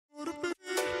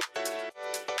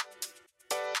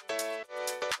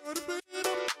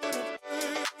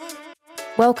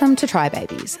Welcome to Try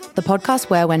Babies, the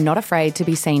podcast where we're not afraid to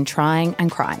be seen trying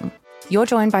and crying. You're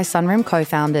joined by Sunroom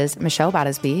co-founders Michelle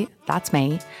Battersby, that's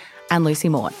me, and Lucy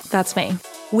Mort. That's me.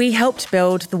 We helped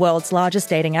build the world's largest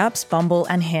dating apps, Bumble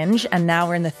and Hinge, and now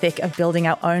we're in the thick of building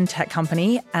our own tech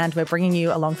company, and we're bringing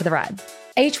you along for the ride.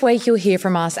 Each week you'll hear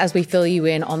from us as we fill you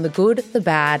in on the good, the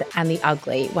bad, and the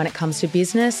ugly when it comes to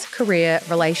business, career,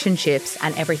 relationships,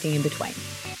 and everything in between.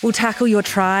 We'll tackle your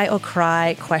try or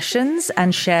cry questions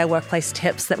and share workplace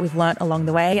tips that we've learnt along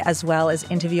the way, as well as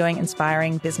interviewing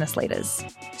inspiring business leaders.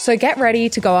 So get ready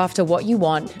to go after what you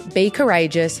want, be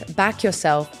courageous, back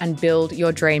yourself, and build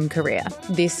your dream career.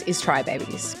 This is Try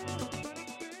Babies.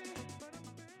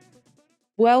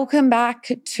 Welcome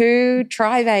back to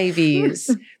Try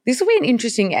Babies. This will be an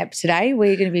interesting ep today.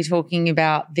 We're going to be talking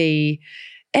about the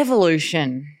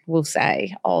evolution, we'll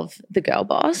say, of the girl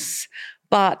boss.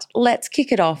 But let's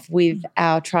kick it off with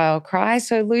our try or cry.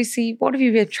 So, Lucy, what have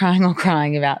you been trying or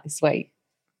crying about this week?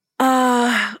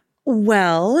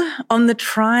 Well, on the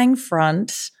trying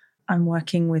front, I'm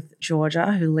working with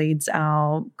Georgia, who leads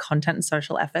our content and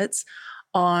social efforts,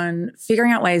 on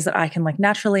figuring out ways that I can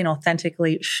naturally and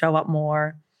authentically show up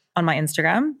more on my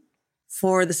Instagram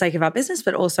for the sake of our business,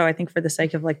 but also I think for the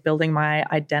sake of building my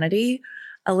identity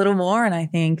a little more. And I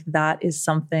think that is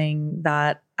something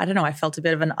that, I don't know, I felt a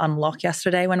bit of an unlock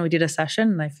yesterday when we did a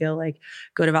session, and I feel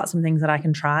good about some things that I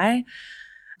can try.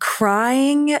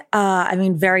 Crying,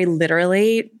 very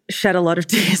literally shed a lot of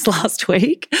tears last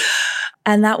week.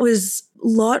 And that was a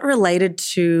lot related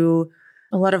to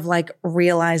a lot of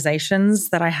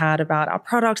realizations that I had about our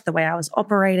product, the way I was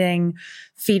operating,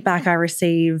 feedback I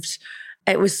received.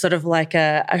 It was sort of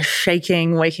a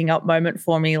shaking, waking up moment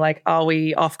for me. Are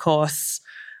we off course?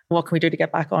 What can we do to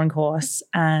get back on course?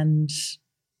 And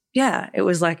yeah, it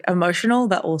was emotional,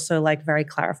 but also very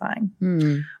clarifying.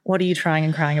 What are you trying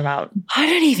and crying about? I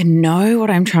don't even know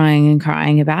what I'm trying and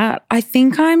crying about. I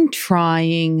think I'm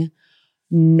trying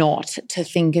not to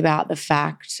think about the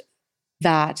fact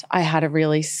that I had a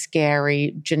really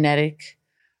scary genetic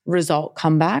result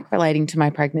come back relating to my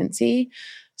pregnancy.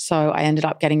 So I ended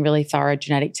up getting really thorough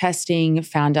genetic testing,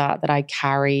 found out that I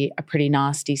carry a pretty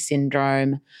nasty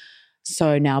syndrome.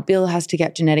 So now Bill has to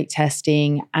get genetic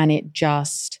testing, and it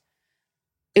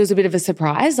was a bit of a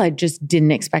surprise. I just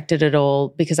didn't expect it at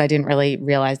all because I didn't really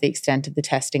realize the extent of the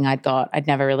testing I'd got. I'd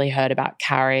never really heard about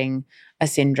carrying a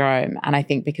syndrome. And I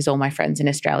think because all my friends in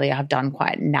Australia have done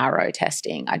quite narrow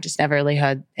testing, I just never really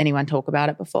heard anyone talk about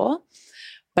it before.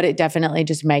 But it definitely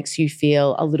just makes you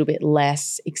feel a little bit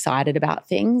less excited about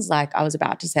things. I was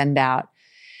about to send out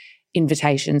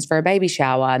invitations for a baby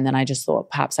shower, and then I just thought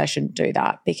perhaps I shouldn't do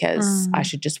that because I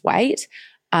should just wait.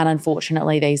 And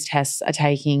unfortunately, these tests are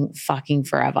taking fucking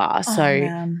forever.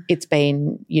 It's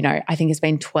been, I think it's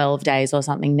been 12 days or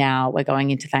something now. We're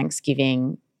going into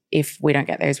Thanksgiving. If we don't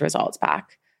get those results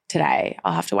back today,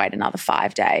 I'll have to wait another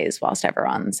 5 days whilst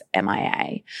everyone's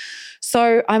MIA.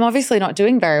 So I'm obviously not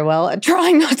doing very well at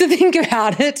trying not to think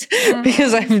about it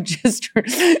because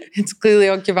it's clearly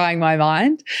occupying my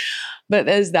mind. But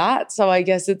there's that. So I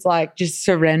guess it's just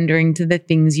surrendering to the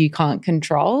things you can't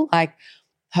control.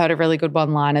 Heard a really good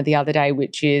one-liner the other day,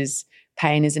 which is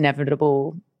pain is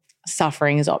inevitable,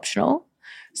 suffering is optional.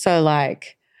 So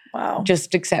wow,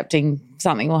 just accepting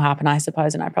something will happen, I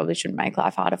suppose, and I probably shouldn't make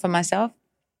life harder for myself.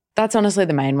 That's honestly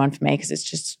the main one for me because it's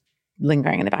just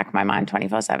lingering in the back of my mind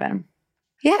 24/7.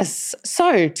 Yes.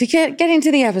 So to get into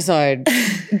the episode,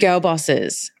 girl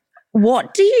bosses.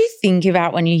 What do you think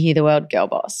about when you hear the word girl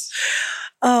boss?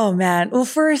 Oh, man. Well,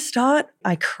 for a start,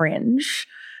 I cringe.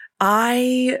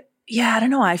 I don't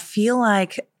know. I feel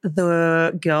like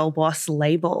the girl boss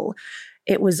label,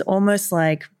 it was almost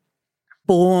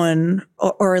born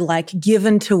or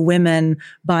given to women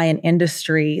by an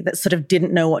industry that sort of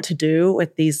didn't know what to do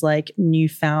with these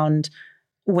newfound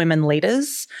women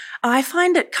leaders. I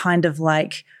find it kind of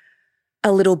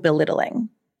a little belittling.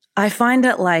 I find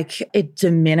it it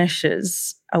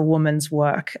diminishes a woman's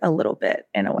work a little bit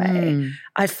in a way.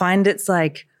 I find it's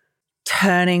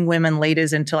turning women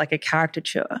leaders into a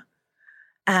caricature.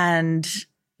 And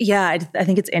yeah, I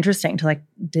think it's interesting to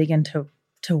dig into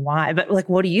why. But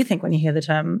what do you think when you hear the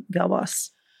term girl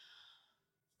boss?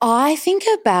 I think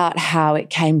about how it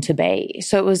came to be.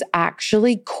 So it was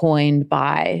actually coined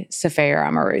by Sophia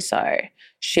Amoruso.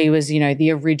 She was,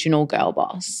 the original girl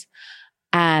boss.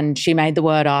 And she made the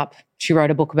word up. She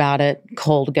wrote a book about it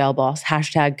called Girl Boss,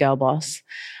 #GirlBoss.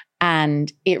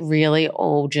 And it really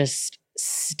all just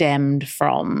stemmed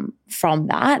from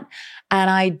that. And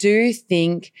I do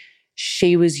think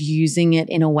she was using it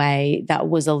in a way that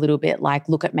was a little bit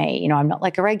look at me, I'm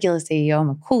not a regular CEO, I'm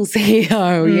a cool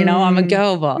CEO, I'm a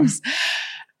girl boss.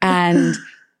 And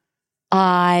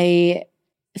I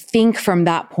think from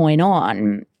that point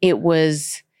on, it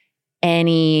was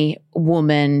any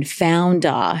woman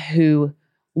founder who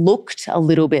looked a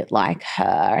little bit like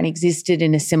her and existed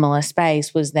in a similar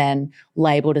space was then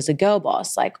labeled as a girl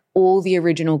boss. Like all the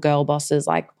original girl bosses,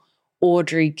 like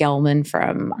Audrey Gelman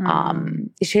from,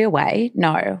 is she Away?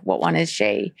 No. What one is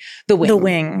she? The Wing. The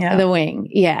Wing, yeah. The Wing,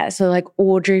 yeah. So like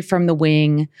Audrey from The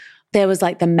Wing. There was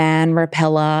like the Man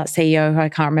Repeller CEO, who I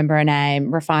can't remember her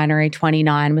name. Refinery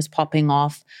 29 was popping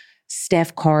off.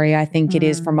 Steph Corey, I think it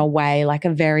is, from Away, like a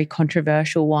very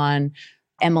controversial one.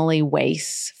 Emily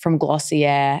Weiss from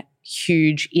Glossier,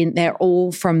 huge. They're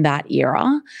all from that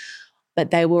era,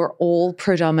 but they were all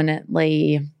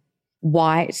predominantly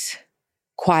white,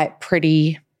 quite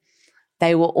pretty.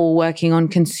 They were all working on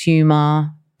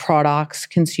consumer products,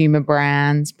 consumer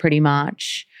brands, pretty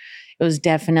much. It was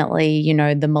definitely, you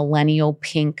know, the millennial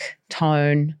pink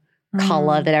tone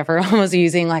color that everyone was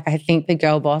using. Like I think the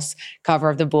Girl Boss cover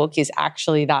of the book is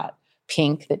actually that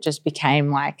pink that just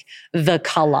became like the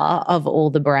color of all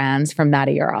the brands from that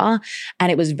era.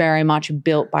 And it was very much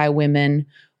built by women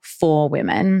for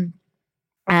women.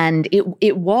 And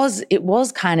it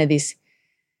was kind of this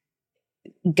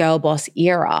girl boss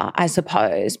era, I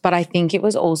suppose. But I think it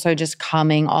was also just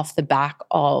coming off the back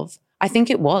of, I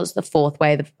think it was the fourth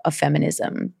wave of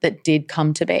feminism that did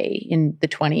come to be in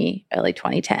the early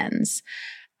 2010s.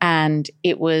 And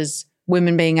it was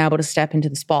women being able to step into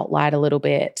the spotlight a little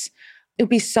bit. It would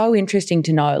be so interesting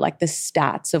to know like the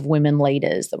stats of women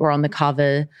leaders that were on the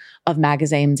cover of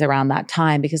magazines around that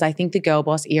time, because I think the girl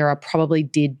boss era probably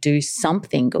did do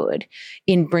something good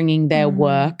in bringing their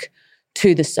work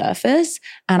to the surface.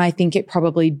 And I think it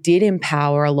probably did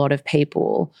empower a lot of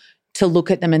people to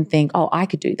look at them and think, oh, I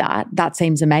could do that. That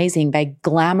seems amazing. They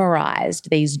glamorized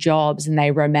these jobs and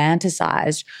they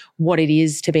romanticized what it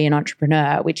is to be an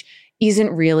entrepreneur, which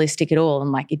isn't realistic at all.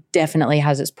 And like it definitely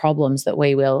has its problems that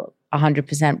we will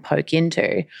 100% poke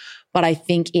into. But I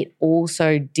think it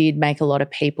also did make a lot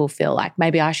of people feel like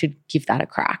maybe I should give that a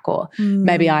crack, or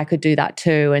maybe I could do that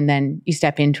too. And then you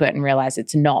step into it and realize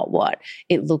it's not what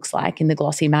it looks like in the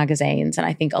glossy magazines. And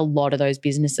I think a lot of those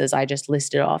businesses I just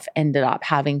listed off ended up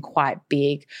having quite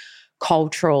big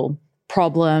cultural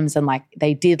problems, and like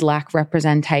they did lack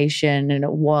representation, and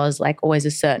it was like always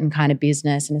a certain kind of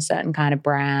business and a certain kind of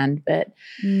brand. But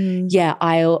yeah,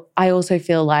 I also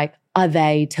feel like, are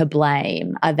they to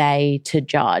blame? Are they to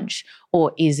judge?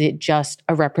 Or is it just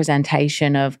a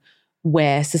representation of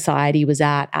where society was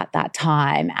at that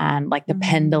time? And like the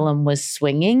pendulum was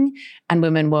swinging and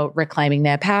women were reclaiming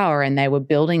their power and they were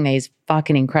building these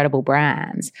fucking incredible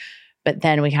brands. But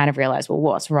then we kind of realized, well,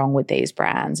 what's wrong with these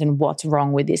brands and what's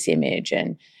wrong with this image?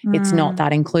 And it's not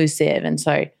that inclusive. And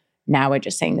so now we're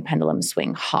just seeing the pendulum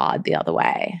swing hard the other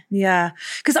way. Yeah.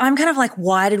 Because I'm kind of like,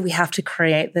 why did we have to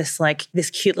create this like this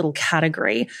cute little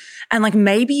category? And like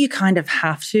maybe you kind of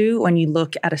have to when you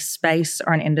look at a space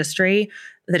or an industry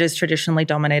that is traditionally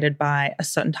dominated by a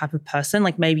certain type of person.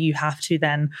 Like maybe you have to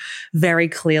then very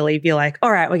clearly be like,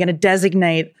 all right, we're going to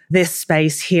designate this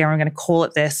space here. I'm going to call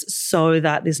it this so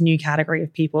that this new category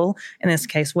of people, in this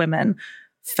case women,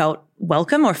 felt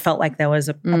welcome or felt like there was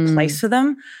a place for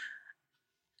them.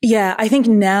 Yeah, I think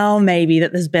now maybe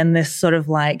that there's been this sort of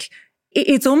like,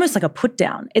 it's almost like a put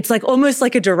down. It's like almost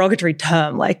like a derogatory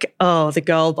term, like, oh, the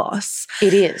girl boss.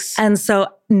 It is. And so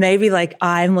maybe like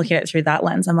I'm looking at it through that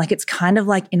lens. I'm like, it's kind of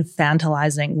like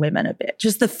infantilizing women a bit.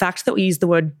 Just the fact that we use the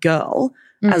word girl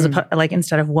as like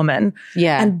instead of woman.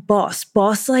 Yeah. And boss,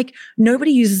 like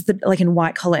nobody uses the, like in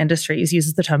white collar industries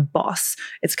uses the term boss.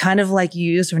 It's kind of like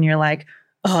used when you're like,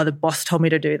 oh, the boss told me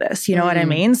to do this. You know what I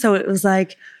mean? So it was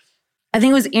like, I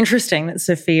think it was interesting that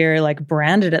Sophia like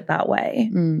branded it that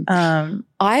way.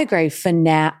 I agree. For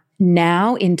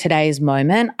now in today's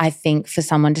moment, I think for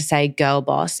someone to say girl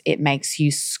boss, it makes you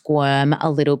squirm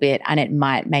a little bit, and it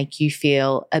might make you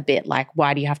feel a bit like,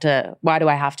 why do I have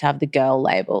to have the girl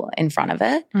label in front of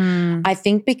it? I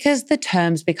think because the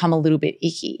terms become a little bit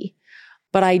icky,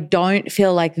 but I don't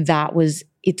feel like that was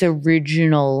its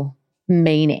original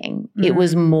meaning. It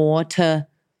was more to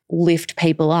lift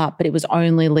people up, but it was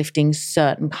only lifting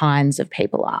certain kinds of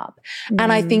people up.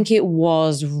 And I think it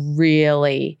was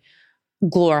really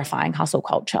glorifying hustle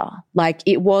culture. Like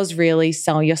it was really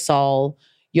sell your soul.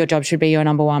 Your job should be your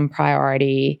number one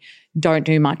priority. Don't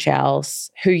do much else.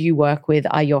 Who you work with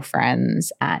are your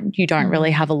friends, and you don't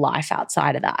really have a life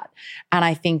outside of that. And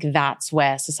I think that's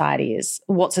where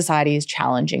what society is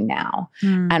challenging now,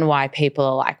 and why people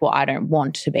are like, well, I don't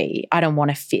want to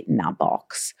fit in that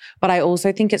box. But I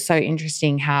also think it's so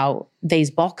interesting how these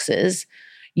boxes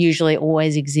usually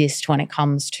always exist when it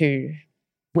comes to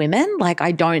women. Like,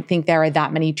 I don't think there are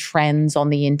that many trends on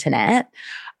the internet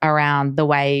around the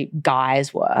way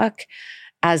guys work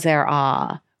as there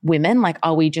are women. Like,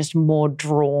 are we just more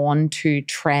drawn to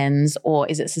trends, or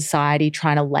is it society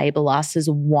trying to label us as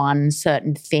one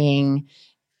certain thing?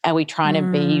 Are we trying to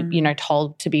be,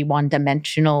 told to be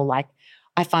one-dimensional? Like,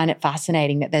 I find it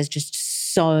fascinating that there's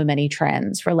just so many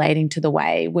trends relating to the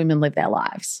way women live their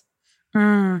lives.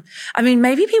 I mean,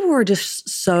 maybe people were just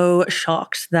so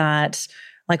shocked that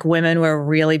like women were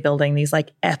really building these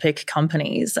like epic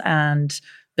companies and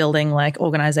building like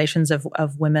organizations of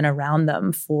women around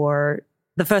them for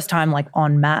the first time, like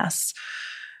en masse.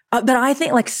 But I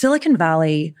think like Silicon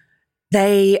Valley,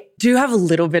 they do have a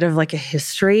little bit of like a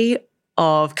history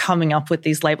of coming up with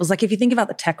these labels. Like if you think about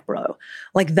the tech bro,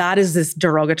 like that is this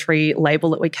derogatory label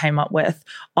that we came up with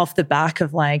off the back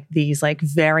of like these like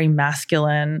very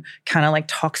masculine kind of like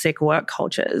toxic work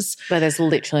cultures. Where there's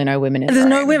literally no women in the There's room.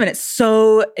 no women. It's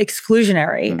so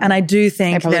exclusionary. And I do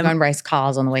think they probably go and race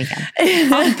cars on the weekend.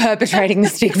 I'm perpetrating the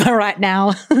stigma right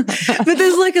now. But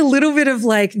there's like a little bit of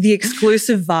like the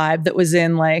exclusive vibe that was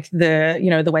in like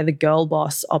the, the way the girl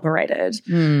boss operated. It's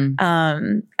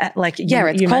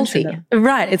culty.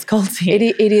 Right, it's culty.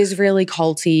 It is really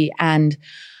culty, and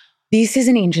this is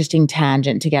an interesting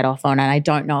tangent to get off on, and I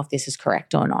don't know if this is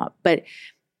correct or not, but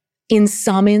in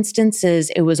some instances,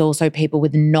 it was also people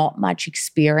with not much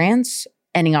experience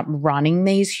ending up running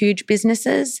these huge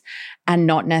businesses and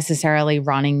not necessarily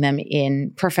running them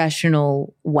in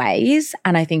professional ways.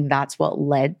 And I think that's what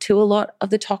led to a lot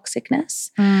of the toxicness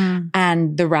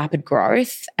and the rapid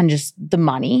growth and just the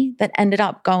money that ended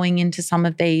up going into some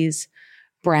of these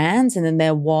brands. And then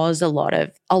there was a lot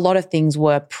of things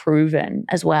were proven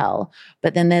as well.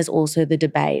 But then there's also the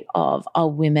debate of, are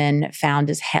women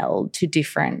founders held to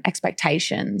different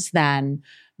expectations than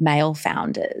male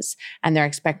founders? And they're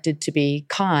expected to be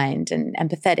kind and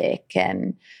empathetic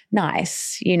and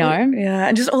nice, Yeah,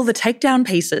 and just all the takedown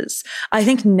pieces. I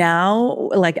think now,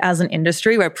 like as an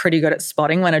industry, we're pretty good at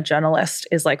spotting when a journalist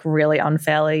is like really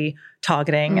unfairly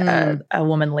targeting a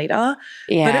woman leader.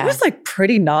 Yeah. But it was like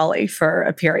pretty gnarly for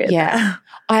a period. Yeah. There.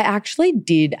 I actually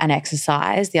did an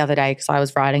exercise the other day because I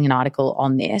was writing an article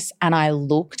on this, and I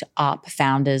looked up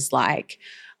founders like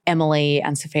Emily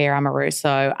and Sophia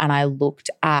Amoruso, and I looked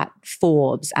at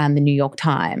Forbes and the New York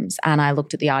Times, and I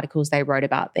looked at the articles they wrote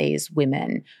about these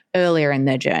women earlier in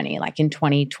their journey, like in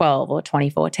 2012 or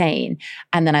 2014.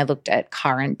 And then I looked at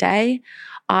current day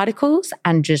articles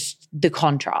and just the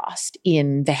contrast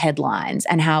in the headlines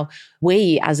and how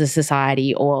we as a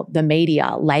society or the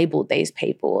media labeled these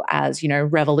people as,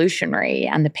 revolutionary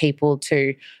and the people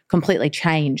to completely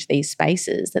change these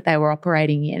spaces that they were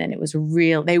operating in. And it was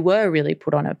they were really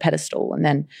put on a pedestal, and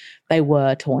then they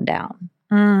were torn down.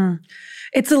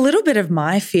 It's a little bit of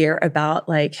my fear about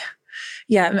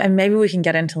and maybe we can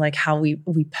get into like how we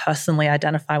personally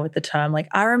identify with the term. Like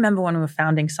I remember when we were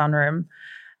founding Sunroom,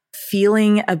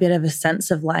 feeling a bit of a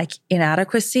sense of like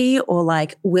inadequacy, or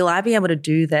like, will I be able to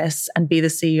do this and be the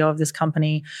CEO of this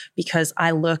company because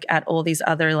I look at all these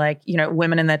other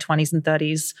women in their 20s and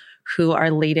 30s who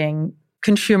are leading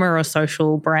consumer or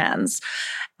social brands,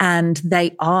 and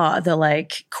they are the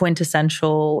like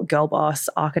quintessential girl boss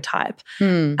archetype.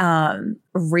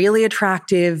 Really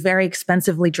attractive, very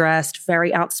expensively dressed,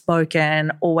 very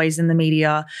outspoken, always in the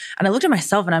media. And I looked at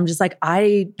myself and I'm just like,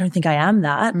 I don't think I am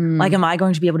that. Like, am I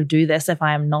going to be able to do this if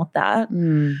I am not that?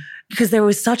 Because there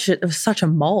was such a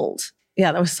mold.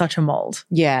 Yeah, there was such a mold.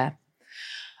 Yeah.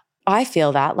 I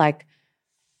feel that. Like,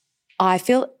 I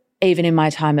feel even in my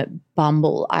time at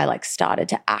Bumble, I started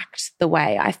to act the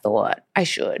way I thought I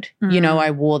should.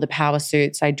 I wore the power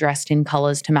suits. I dressed in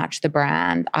colors to match the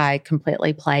brand. I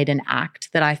completely played an act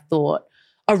that I thought,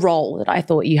 a role that I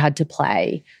thought you had to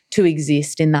play to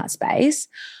exist in that space.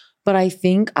 But I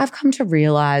think I've come to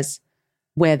realize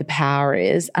where the power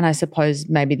is, and I suppose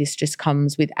maybe this just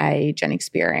comes with age and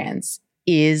experience,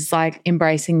 is like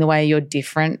embracing the way you're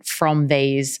different from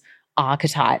these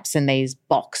archetypes and these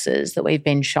boxes that we've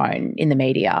been shown in the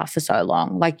media for so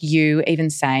long. Like, you even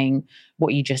saying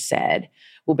what you just said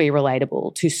will be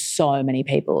relatable to so many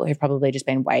people who've probably just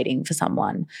been waiting for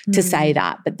someone to say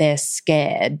that, but they're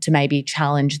scared to maybe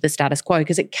challenge the status quo,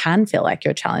 because it can feel like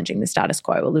you're challenging the status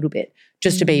quo a little bit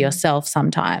just to be yourself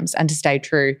sometimes and to stay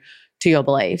true to your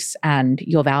beliefs and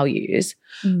your values.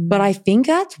 But I think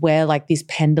that's where like this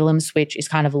pendulum switch is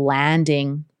kind of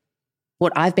landing.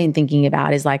 What I've been thinking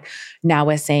about is like, now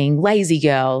we're seeing lazy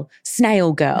girl,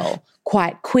 snail girl,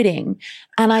 quiet quitting.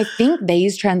 And I think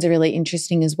these trends are really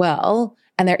interesting as well.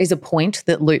 And there is a point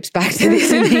that loops back to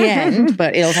this in the end,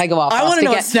 but it'll take a while. I want to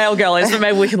know what snail girl is, but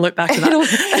maybe we can loop back to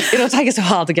that. It'll take us a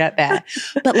while to get there.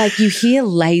 But like you hear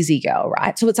lazy girl,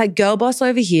 right? So it's like girl boss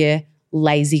over here,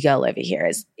 lazy girl over here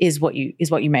is what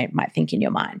you might think in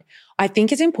your mind. I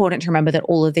think it's important to remember that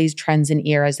all of these trends and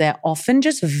eras, they're often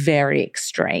just very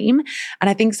extreme. And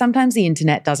I think sometimes the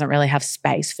internet doesn't really have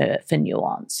space for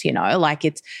nuance, you know, like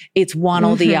it's one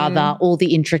or the other, all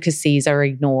the intricacies are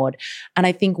ignored. And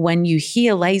I think when you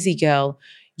hear lazy girl,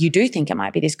 you do think it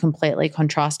might be this completely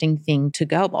contrasting thing to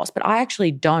girl boss, but I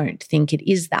actually don't think it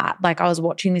is that. Like I was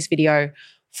watching this video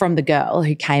from the girl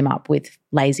who came up with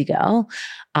lazy girl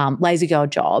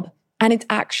job, and it's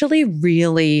actually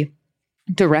really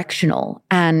directional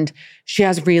and she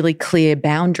has really clear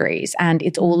boundaries, and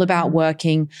it's all about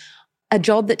working a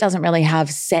job that doesn't really have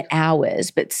set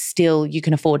hours, but still you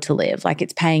can afford to live. Like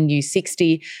it's paying you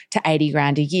 60 to 80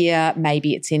 grand a year.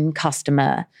 Maybe it's in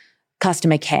customer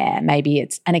care. Maybe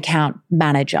it's an account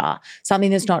manager, something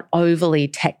that's not overly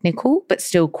technical, but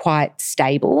still quite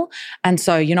stable. And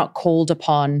so you're not called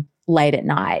upon late at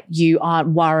night. You aren't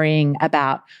worrying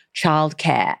about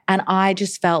childcare. And I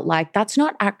just felt like that's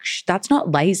not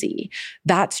lazy.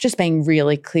 That's just being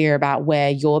really clear about where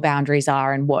your boundaries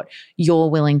are and what you're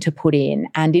willing to put in.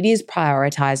 And it is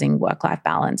prioritizing work-life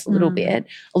balance a little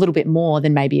bit more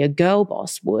than maybe a girl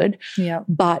boss would. Yeah.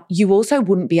 But you also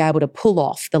wouldn't be able to pull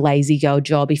off the lazy girl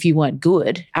job if you weren't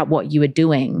good at what you were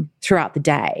doing throughout the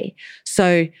day.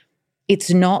 So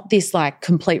it's not this like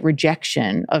complete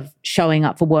rejection of showing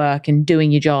up for work and doing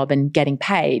your job and getting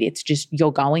paid. It's just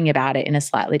you're going about it in a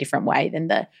slightly different way than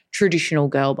the traditional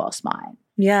girl boss might.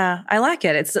 Yeah, I like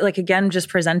it. It's like, again, just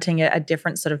presenting a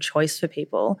different sort of choice for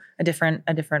people, a different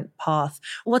path.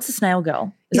 What's a snail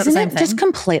girl? Isn't it just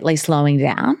completely slowing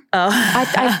down? Oh.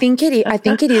 I think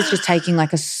it is just taking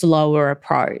like a slower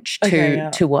approach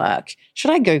to work.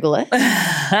 Should I Google it?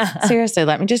 Seriously,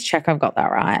 let me just check I've got that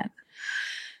right.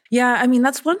 Yeah, I mean,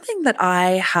 that's one thing that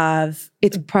I have.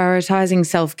 It's prioritizing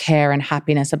self-care and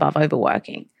happiness above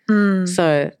overworking.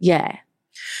 So, yeah.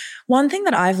 One thing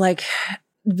that I've like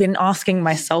been asking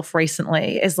myself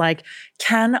recently is like,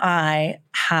 can I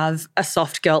have a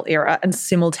soft girl era and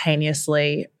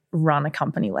simultaneously run a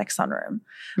company like Sunroom?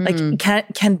 Like,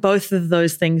 can both of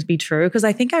those things be true? Because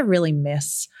I think I really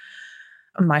miss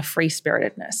my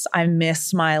free-spiritedness. I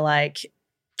miss my like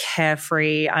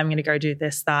carefree, I'm going to go do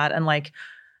this, that, and like,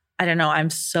 I don't know, I'm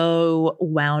so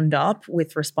wound up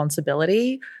with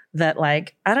responsibility that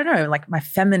like, I don't know, like my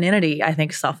femininity, I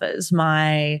think suffers,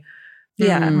 my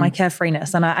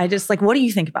carefreeness. And I just like, what do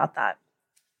you think about that?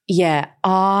 Yeah,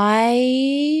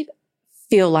 I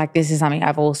feel like this is something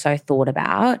I've also thought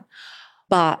about,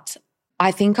 but I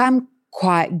think I'm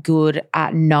quite good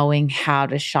at knowing how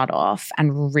to shut off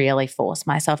and really force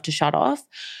myself to shut off,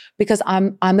 because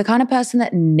I'm the kind of person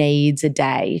that needs a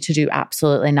day to do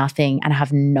absolutely nothing and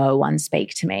have no one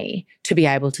speak to me to be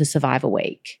able to survive a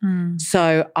week.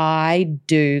 So I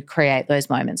do create those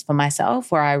moments for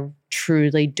myself where I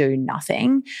truly do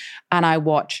nothing and I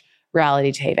watch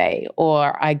reality TV,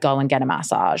 or I go and get a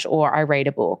massage, or I read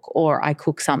a book, or I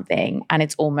cook something, and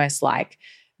it's almost like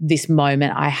this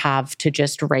moment I have to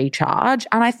just recharge.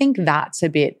 And I think that's a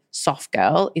bit soft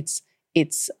girl.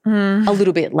 It's a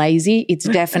little bit lazy. It's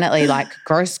definitely like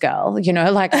gross girl, you know,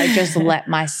 like I just let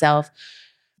myself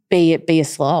be a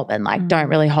slob and like don't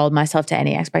really hold myself to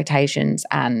any expectations.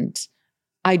 And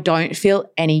I don't feel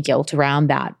any guilt around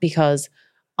that, because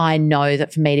I know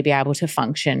that for me to be able to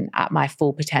function at my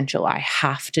full potential, I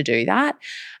have to do that.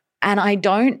 And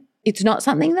it's not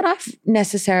something that I've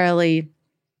necessarily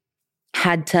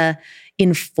had to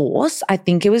enforce. I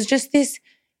think it was just this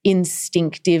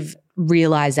instinctive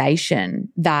realization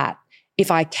that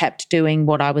if I kept doing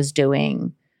what I was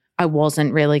doing, I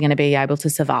wasn't really going to be able to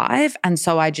survive. And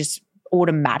so I just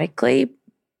automatically,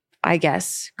 I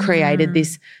guess, created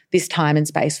this time and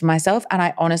space for myself. And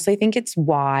I honestly think it's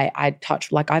why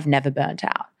I've never burnt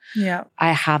out. Yeah.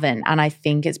 I haven't. And I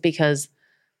think it's because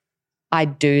I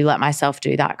do let myself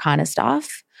do that kind of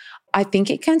stuff. I think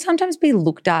it can sometimes be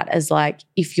looked at as like,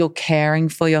 if you're caring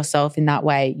for yourself in that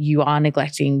way, you are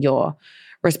neglecting your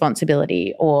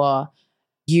responsibility, or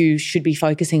you should be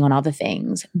focusing on other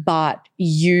things. But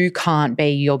you can't be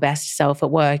your best self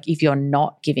at work if you're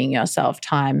not giving yourself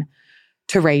time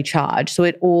to recharge. So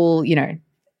it all, you know,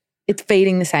 it's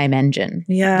feeding the same engine.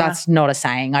 Yeah. That's not a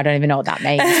saying. I don't even know what that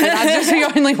means. But that's just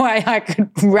the only way I could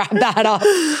wrap that up.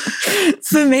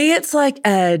 For me, it's like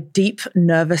a deep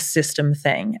nervous system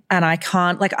thing. And I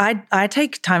can't, like, I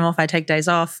take time off, I take days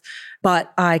off,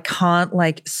 but I can't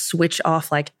like switch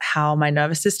off like how my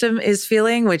nervous system is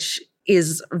feeling, which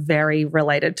is very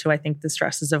related to, I think, the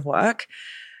stresses of work.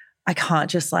 I can't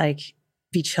just like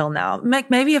be chill now.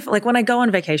 Maybe if like when I go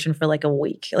on vacation for like a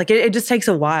week, like it just takes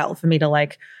a while for me to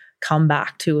like come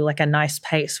back to like a nice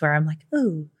pace where I'm like,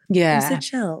 ooh, I'm so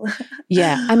chill.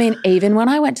 Yeah. I mean, even when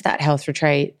I went to that health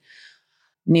retreat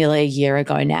nearly a year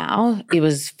ago now, it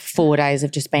was 4 days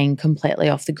of just being completely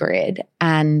off the grid.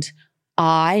 And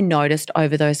I noticed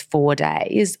over those 4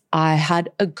 days, I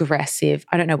had aggressive,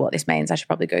 I don't know what this means, I should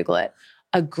probably Google it,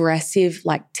 aggressive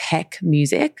like tech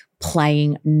music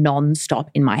playing nonstop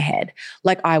in my head.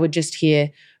 Like I would just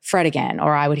hear Fred again,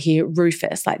 or I would hear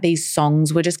Rufus. Like these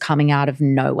songs were just coming out of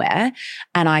nowhere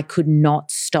and I could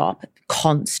not stop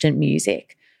constant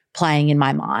music playing in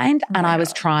my mind. And I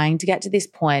was trying to get to this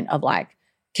point of like,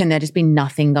 can there just be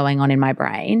nothing going on in my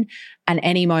brain? And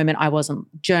any moment I wasn't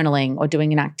journaling or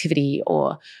doing an activity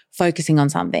or focusing on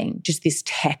something, just this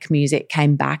tech music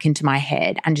came back into my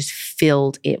head and just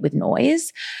filled it with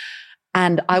noise.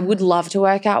 And I would love to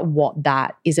work out what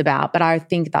that is about, but I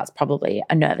think that's probably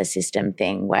a nervous system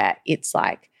thing where it's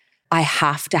like I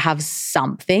have to have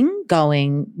something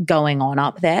going on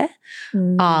up there.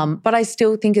 But I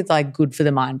still think it's like good for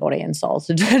the mind, body and soul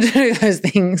to do those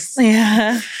things.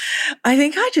 Yeah. I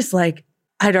think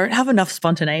I don't have enough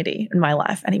spontaneity in my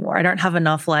life anymore. I don't have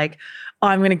enough like, oh,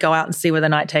 I'm going to go out and see where the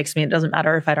night takes me. It doesn't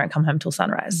matter if I don't come home till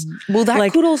sunrise. Well,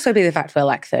 that could also be the fact we're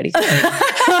like 33.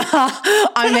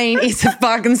 I mean, it's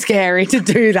fucking scary to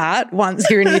do that once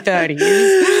you're in your 30s.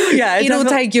 Yeah, it'll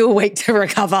take you a week to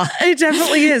recover. It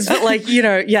definitely is. But like,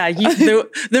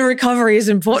 the recovery is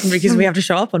important because we have to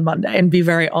show up on Monday and be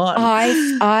very on.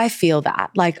 I feel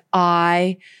that. Like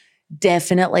I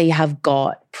definitely have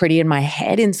got pretty in my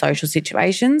head in social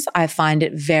situations. I find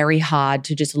it very hard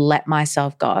to just let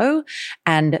myself go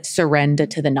and surrender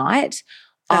to the night.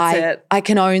 I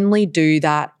can only do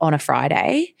that on a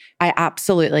Friday. I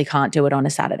absolutely can't do it on a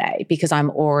Saturday because I'm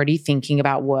already thinking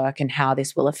about work and how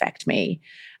this will affect me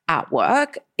at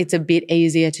work. It's a bit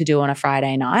easier to do on a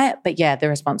Friday night, but yeah, the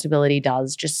responsibility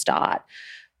does just start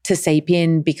to seep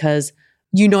in because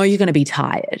you're going to be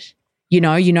tired. You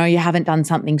know you haven't done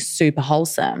something super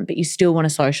wholesome, but you still want to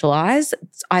socialize.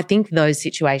 I think those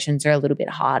situations are a little bit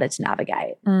harder to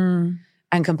navigate and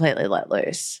completely let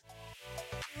loose.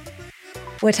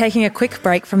 We're taking a quick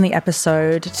break from the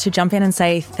episode to jump in and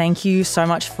say thank you so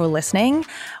much for listening.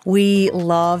 We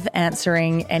love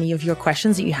answering any of your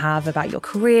questions that you have about your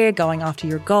career, going after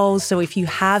your goals. So if you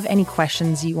have any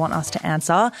questions you want us to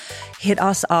answer, hit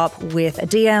us up with a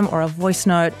DM or a voice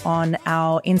note on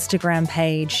our Instagram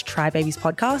page, Try Babies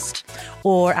Podcast,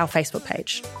 or our Facebook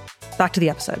page. Back to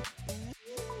the episode.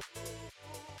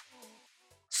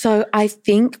 So I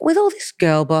think with all this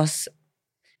girl boss,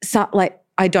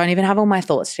 I don't even have all my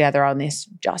thoughts together on this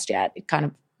just yet. It kind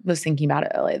of was thinking about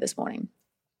it earlier this morning.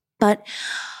 But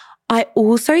I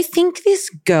also think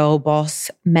this girl boss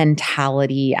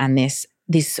mentality and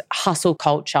this hustle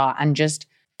culture and just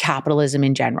capitalism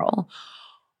in general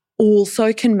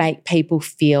also can make people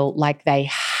feel like they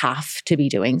have to be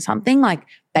doing something, like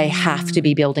they have to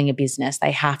be building a business,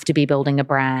 they have to be building a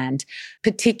brand,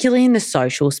 particularly in the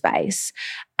social space.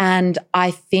 And I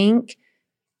think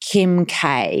Kim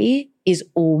K is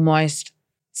almost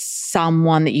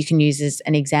someone that you can use as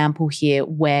an example here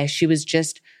where she was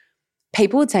just,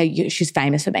 people would say she's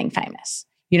famous for being famous.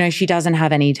 She doesn't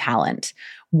have any talent.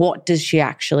 What does she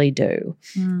actually do?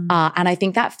 And I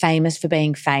think that famous for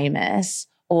being famous,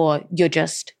 or you're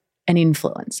just an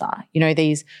influencer,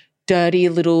 these dirty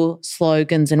little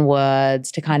slogans and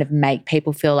words to kind of make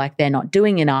people feel like they're not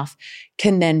doing enough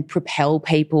can then propel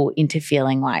people into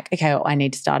feeling like, okay, well, I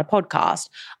need to start a podcast.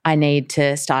 I need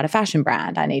to start a fashion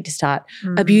brand. I need to start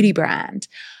a beauty brand.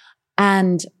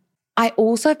 And I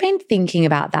also have been thinking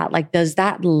about that. Like, does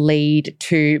that lead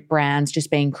to brands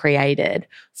just being created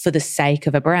for the sake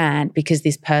of a brand because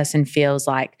this person feels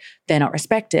like they're not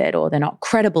respected or they're not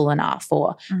credible enough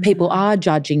or people are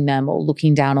judging them or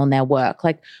looking down on their work?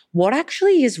 Like, what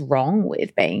actually is wrong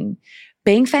with being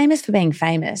famous for being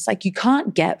famous? Like, you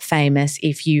can't get famous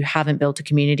if you haven't built a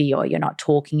community or you're not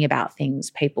talking about things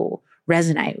people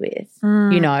resonate with,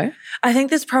 I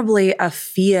think there's probably a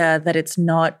fear that it's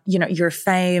not, your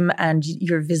fame and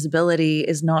your visibility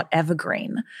is not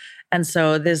evergreen. And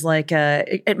so there's like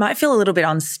it might feel a little bit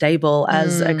unstable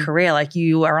as a career, like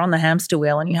you are on the hamster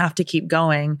wheel and you have to keep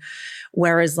going.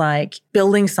 Whereas like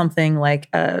building something like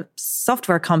a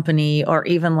software company or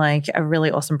even like a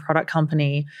really awesome product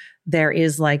company, there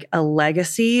is like a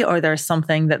legacy or there's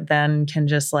something that then can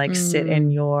just like sit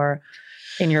in your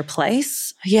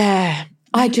place. Yeah.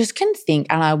 I just can think,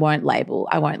 and I won't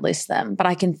list them, but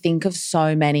I can think of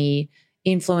so many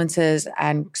influencers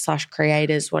and /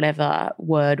 creators, whatever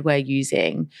word we're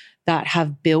using, that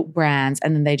have built brands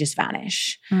and then they just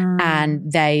vanish.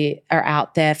 And they are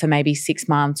out there for maybe 6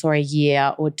 months or a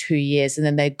year or 2 years and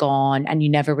then they're gone and you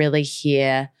never really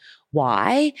hear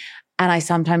why. And I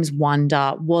sometimes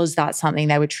wonder, was that something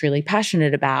they were truly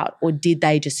passionate about, or did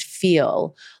they just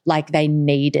feel like they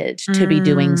needed to be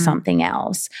doing something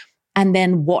else? And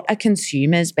then what are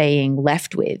consumers being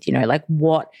left with? You know, like,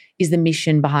 what is the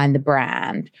mission behind the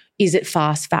brand? Is it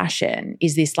fast fashion?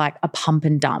 Is this like a pump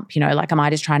and dump? You know, like, am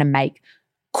I just trying to make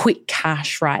quick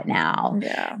cash right now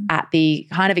at the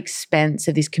kind of expense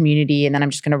of this community? And then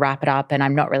I'm just going to wrap it up and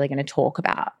I'm not really going to talk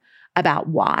about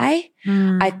why.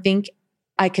 I think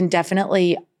I can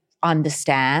definitely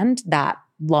understand that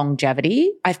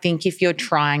longevity. I think if you're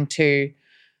trying to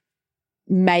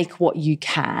make what you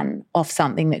can off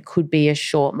something that could be a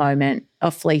short moment, a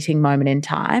fleeting moment in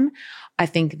time, I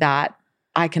think that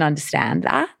I can understand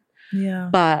that. Yeah.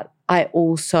 But I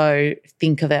also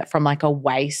think of it from like a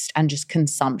waste and just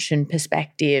consumption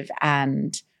perspective.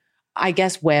 And I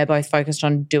guess we're both focused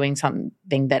on doing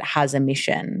something that has a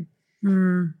mission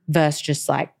versus just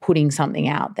like putting something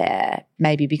out there,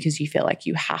 maybe because you feel like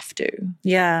you have to.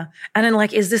 Yeah. And then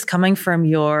like, is this coming from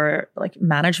your like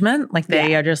management? Like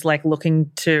they are just like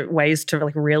looking to ways to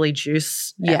like really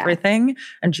juice everything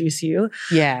and juice you.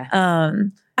 Yeah.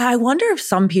 I wonder if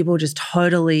some people just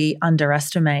totally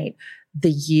underestimate the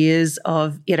years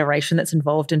of iteration that's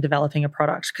involved in developing a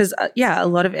product. Because, a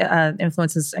lot of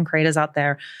influencers and creators out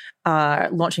there are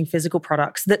launching physical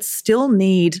products that still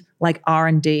need like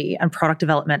R&D and product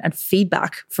development and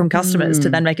feedback from customers to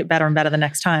then make it better and better the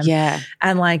next time. Yeah.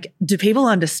 And like, do people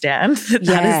understand that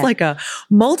that is like a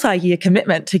multi-year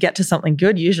commitment to get to something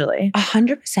good usually?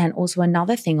 100%. Also,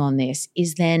 another thing on this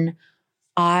is then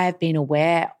I've been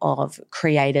aware of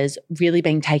creators really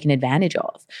being taken advantage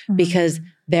of because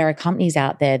there are companies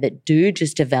out there that do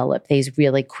just develop these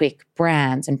really quick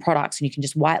brands and products, and you can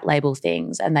just white label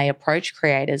things, and they approach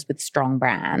creators with strong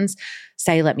brands,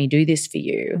 say, let me do this for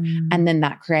you. And then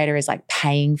that creator is like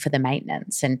paying for the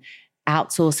maintenance and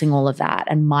outsourcing all of that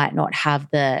and might not have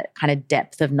the kind of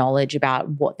depth of knowledge about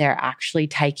what they're actually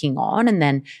taking on and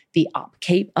then the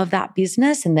upkeep of that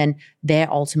business. And then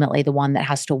they're ultimately the one that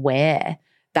has to wear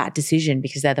that decision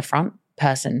because they're the front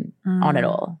person on it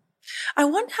all. I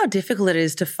wonder how difficult it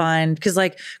is to find, because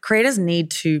like creators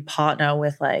need to partner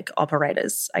with like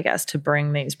operators, I guess, to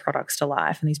bring these products to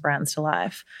life and these brands to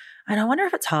life. And I wonder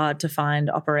if it's hard to find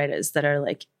operators that are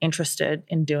like interested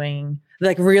in doing,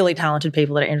 like really talented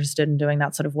people that are interested in doing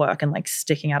that sort of work and like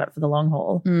sticking at it for the long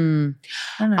haul.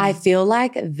 I feel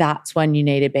like that's when you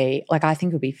need to be, like, I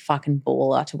think it would be fucking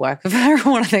baller to work with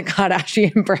one of the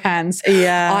Kardashian brands.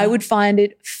 Yeah. I would find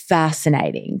it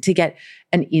fascinating to get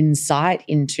an insight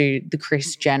into the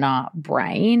Kris Jenner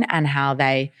brain and how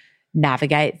they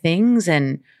navigate things.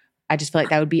 And I just feel like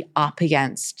they would be up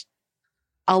against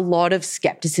a lot of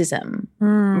skepticism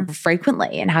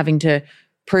frequently and having to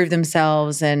prove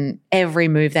themselves, and every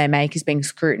move they make is being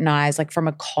scrutinized. Like from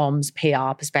a comms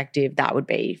PR perspective, that would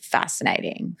be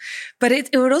fascinating. But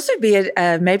it would also be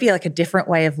maybe like a different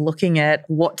way of looking at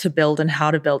what to build and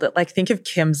how to build it. Like think of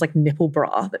Kim's like nipple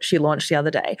bra that she launched the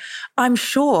other day. I'm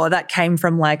sure that came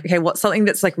from like, okay, what's something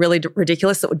that's like really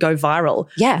ridiculous that would go viral?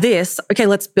 Yeah. Okay,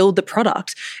 let's build the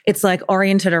product. It's like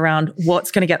oriented around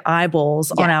what's going to get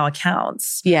eyeballs on our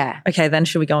accounts. Yeah. Okay, then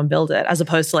should we go and build it? As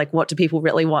opposed to like, what do people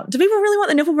really want? Do people really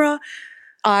want the nipple bra?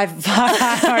 I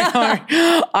don't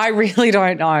know. I really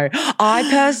don't know. I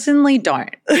personally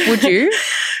don't. Would you?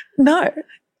 No.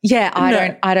 Yeah,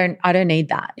 I don't need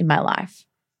that in my life.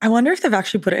 I wonder if they've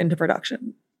actually put it into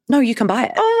production. No, you can buy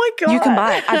it. Oh my God. You can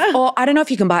buy it. Or I don't know if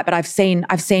you can buy it, but I've seen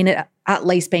it at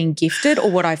least being gifted,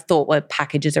 or what I've thought were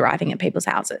packages arriving at people's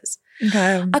houses.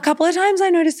 Okay. A couple of times I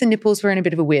noticed the nipples were in a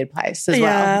bit of a weird place as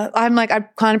well. I'm like, I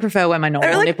kind of prefer where my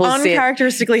normal like nipples sit.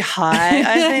 Uncharacteristically high,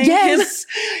 I think.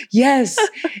 Yes.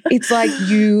 It's like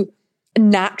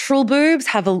natural boobs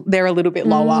they're a little bit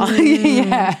lower.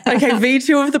 Yeah. Okay,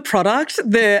 V2 of the product,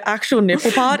 the actual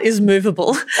nipple part is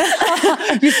movable.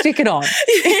 You stick it on.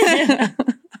 Yeah.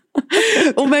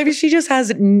 Or maybe she just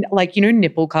has like,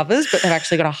 nipple covers, but they've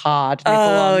actually got a hard nipple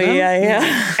on them. Oh,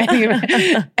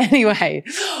 yeah. Anyway.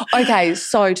 Okay,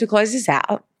 so to close this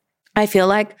out, I feel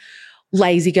like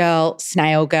Lazy Girl,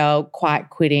 Snail Girl, Quiet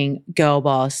Quitting, Girl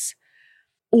Boss,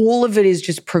 all of it is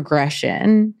just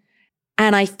progression.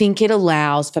 And I think it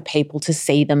allows for people to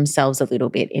see themselves a little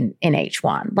bit in each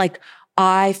one. Like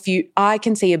I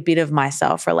can see a bit of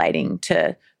myself relating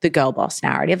to the girl boss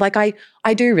narrative. Like I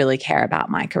do really care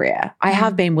about my career. I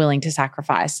have been willing to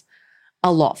sacrifice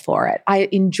a lot for it. I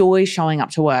enjoy showing up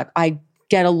to work. I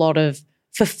get a lot of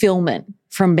fulfillment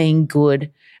from being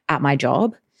good at my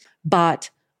job. But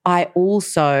I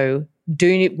also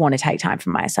do want to take time for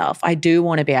myself. I do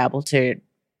want to be able to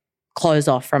close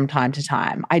off from time to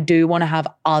time. I do want to have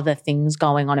other things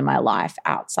going on in my life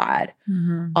outside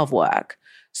of work.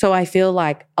 So I feel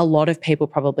like a lot of people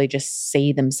probably just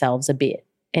see themselves a bit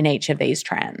in each of these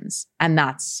trends. And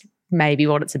that's maybe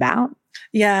what it's about.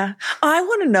 Yeah. I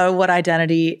want to know what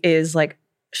identity is like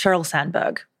Sheryl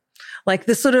Sandberg. Like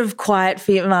the sort of quiet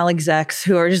female execs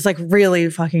who are just like really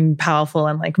fucking powerful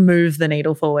and like move the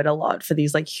needle forward a lot for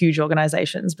these like huge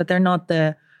organizations, but they're not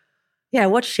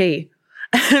what's she?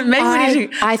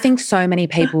 I think so many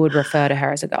people would refer to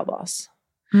her as a girl boss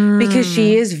because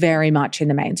she is very much in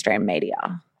the mainstream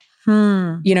media.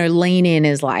 You know, Lean In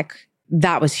is like,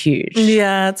 that was huge.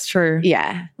 Yeah, that's true.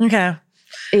 Yeah. Okay.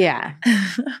 Yeah.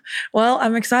 Well,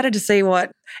 I'm excited to see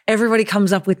what everybody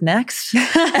comes up with next. Do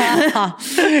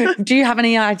you have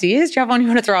any ideas? Do you have one you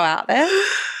want to throw out there?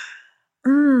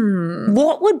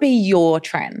 What would be your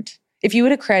trend? If you were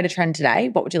to create a trend today,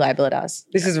 what would you label it as?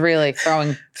 This is really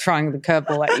throwing the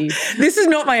curveball at you. This is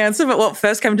not my answer, but what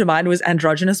first came to mind was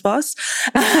androgynous boss.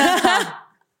 Like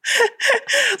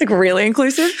really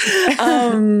inclusive.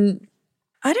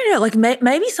 I don't know, like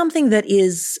maybe something that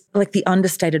is like the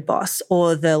understated boss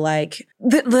or the like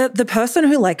the person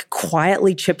who like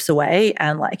quietly chips away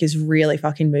and like is really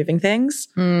fucking moving things.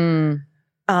 And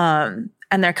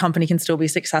their company can still be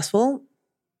successful.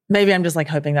 Maybe I'm just like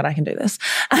hoping that I can do this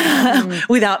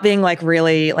without being like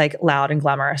really like loud and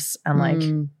glamorous and like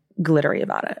glittery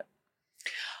about it.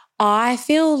 I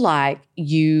feel like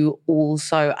you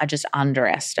also are just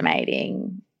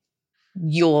underestimating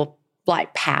your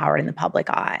like power in the public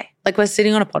eye. Like we're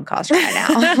sitting on a podcast right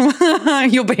now.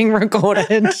 You're being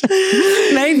recorded.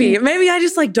 Maybe I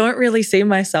just like don't really see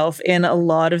myself in a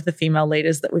lot of the female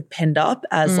leaders that we've pinned up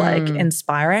as like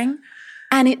inspiring.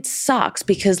 And it sucks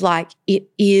because like it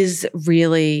is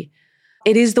the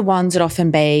ones that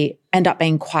often end up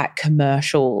being quite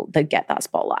commercial that get that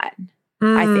spotlight.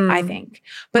 I think.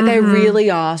 But there really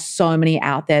are so many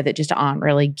out there that just aren't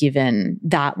really given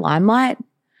that limelight.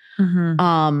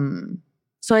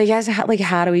 So I guess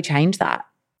how do we change that?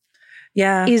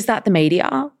 Yeah. Is that the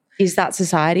media? Is that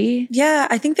society? Yeah,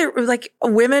 I think they're like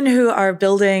women who are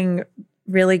building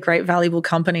really great, valuable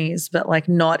companies, but like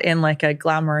not in like a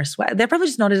glamorous way. They're probably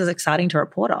just not as exciting to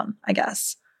report on, I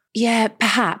guess. Yeah,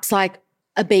 perhaps like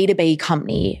a B2B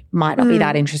company might not be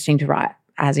that interesting to write,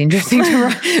 as interesting to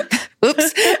write.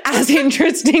 As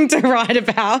interesting to write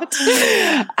about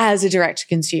as a direct to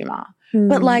consumer.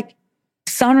 But like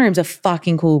Sunroom's a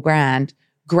fucking cool brand,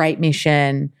 great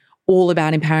mission, all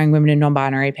about empowering women and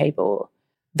non-binary people.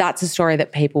 That's a story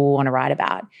that people want to write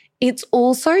about. It's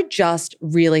also just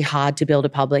really hard to build a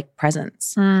public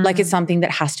presence. Like it's something that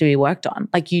has to be worked on.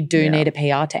 Like you do need a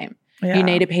PR team. Yeah. You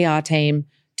need a PR team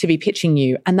to be pitching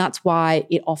you. And that's why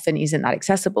it often isn't that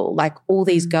accessible. Like all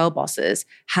these girl bosses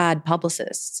had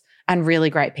publicists and really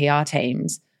great PR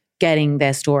teams getting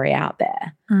their story out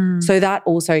there. So that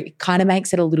also kind of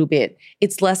makes it a little bit,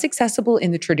 it's less accessible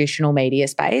in the traditional media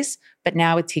space, but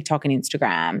now with TikTok and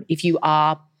Instagram, if you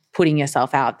are putting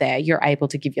yourself out there, you're able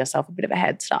to give yourself a bit of a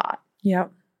head start.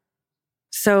 Yep.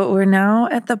 So we're now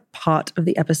at the part of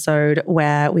the episode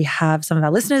where we have some of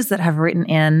our listeners that have written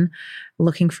in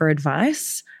looking for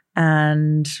advice,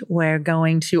 and we're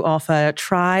going to offer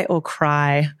try or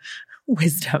cry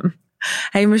wisdom.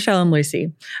 Hey, Michelle and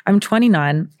Lucy. I'm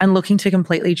 29 and looking to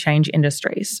completely change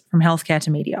industries from healthcare to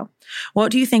media.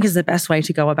 What do you think is the best way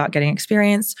to go about getting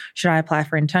experience? Should I apply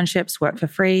for internships, work for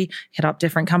free, hit up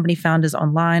different company founders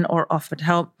online, or offer to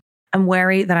help? I'm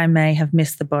wary that I may have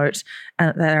missed the boat and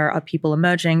that there are people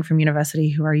emerging from university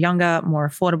who are younger, more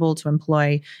affordable to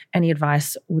employ. Any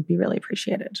advice would be really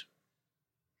appreciated.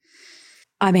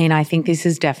 I mean, I think this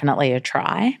is definitely a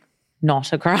try,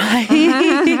 not a cry.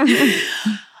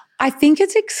 I think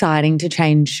it's exciting to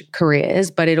change careers,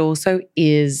 but it also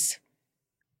is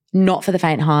not for the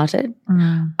faint-hearted.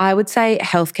 I would say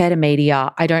healthcare to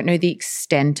media, I don't know the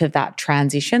extent of that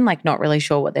transition, like not really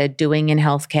sure what they're doing in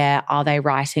healthcare. Are they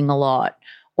writing a lot,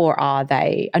 or are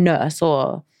they a nurse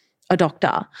or a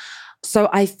doctor? So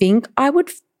I think I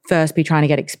would first be trying to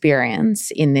get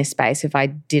experience in this space if I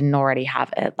didn't already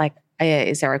have it. Like,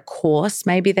 is there a course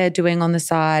maybe they're doing on the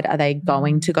side? Are they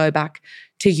going to go back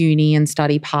to uni and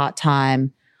study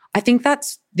part-time? I think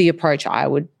that's the approach I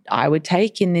would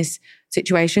take in this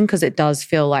situation, because it does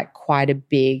feel like quite a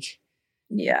big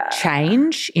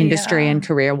change industry and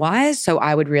career-wise. So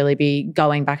I would really be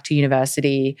going back to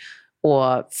university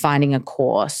or finding a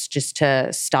course just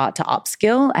to start to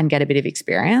upskill and get a bit of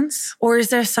experience. Or is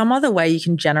there some other way you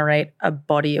can generate a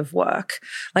body of work?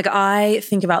 Like I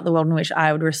think about the world in which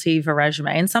I would receive a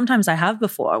resume, and sometimes I have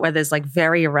before, where there's like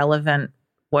very irrelevant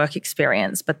work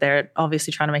experience, but they're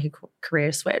obviously trying to make a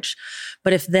career switch.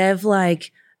 But if they've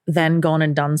like then gone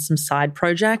and done some side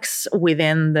projects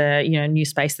within the, you know, new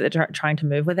space that they're trying to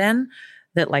move within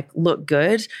that like look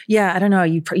good. Yeah, I don't know.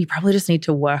 You probably just need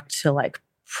to work to like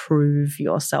prove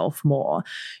yourself more.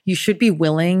 You should be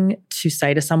willing to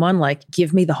say to someone like,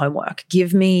 give me the homework,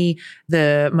 give me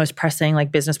the most pressing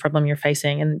like business problem you're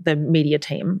facing in the media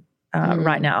team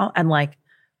right now. And like,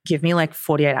 give me like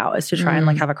 48 hours to try and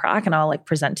like have a crack, and I'll like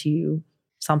present to you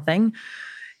something.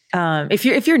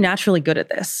 If you're naturally good at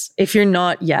this, if you're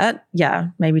not yet, yeah,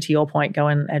 maybe to your point, go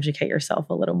and educate yourself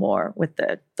a little more with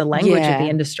the language of the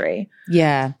industry.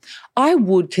 Yeah. I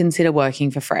would consider working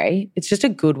for free. It's just a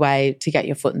good way to get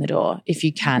your foot in the door if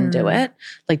you can do it.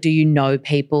 Like, do you know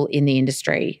people in the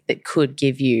industry that could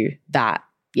give you that?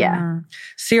 Yeah.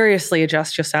 Seriously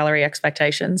adjust your salary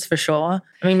expectations for sure.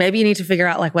 I mean, maybe you need to figure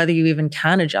out like whether you even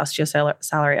can adjust your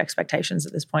salary expectations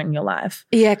at this point in your life.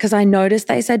 Yeah, because I noticed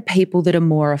they said people that are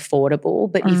more affordable,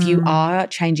 but if you are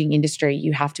changing industry,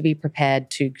 you have to be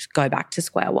prepared to go back to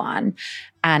square one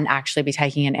and actually be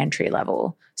taking an entry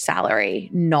level salary,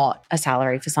 not a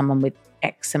salary for someone with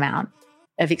X amount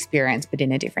of experience but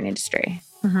in a different industry.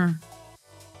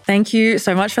 Thank you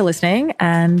so much for listening,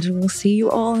 and we'll see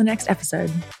you all in the next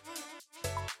episode.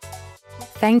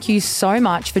 Thank you so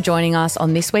much for joining us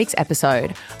on this week's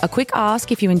episode. A quick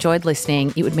ask, if you enjoyed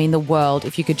listening, it would mean the world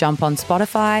if you could jump on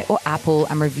Spotify or Apple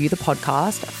and review the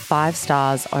podcast. 5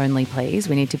 stars only, please.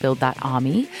 We need to build that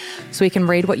army so we can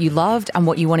read what you loved and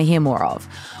what you want to hear more of.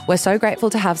 We're so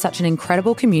grateful to have such an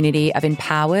incredible community of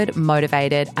empowered,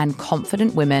 motivated, and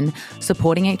confident women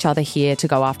supporting each other here to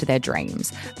go after their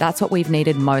dreams. That's what we've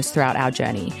needed most throughout our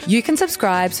journey. You can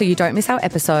subscribe so you don't miss our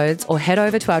episodes, or head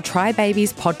over to our Try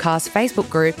Babies podcast Facebook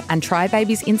group and Try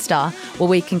Babies Insta, where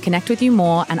we can connect with you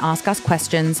more and ask us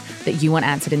questions that you want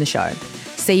answered in the show.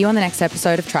 See you on the next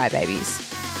episode of Try Babies.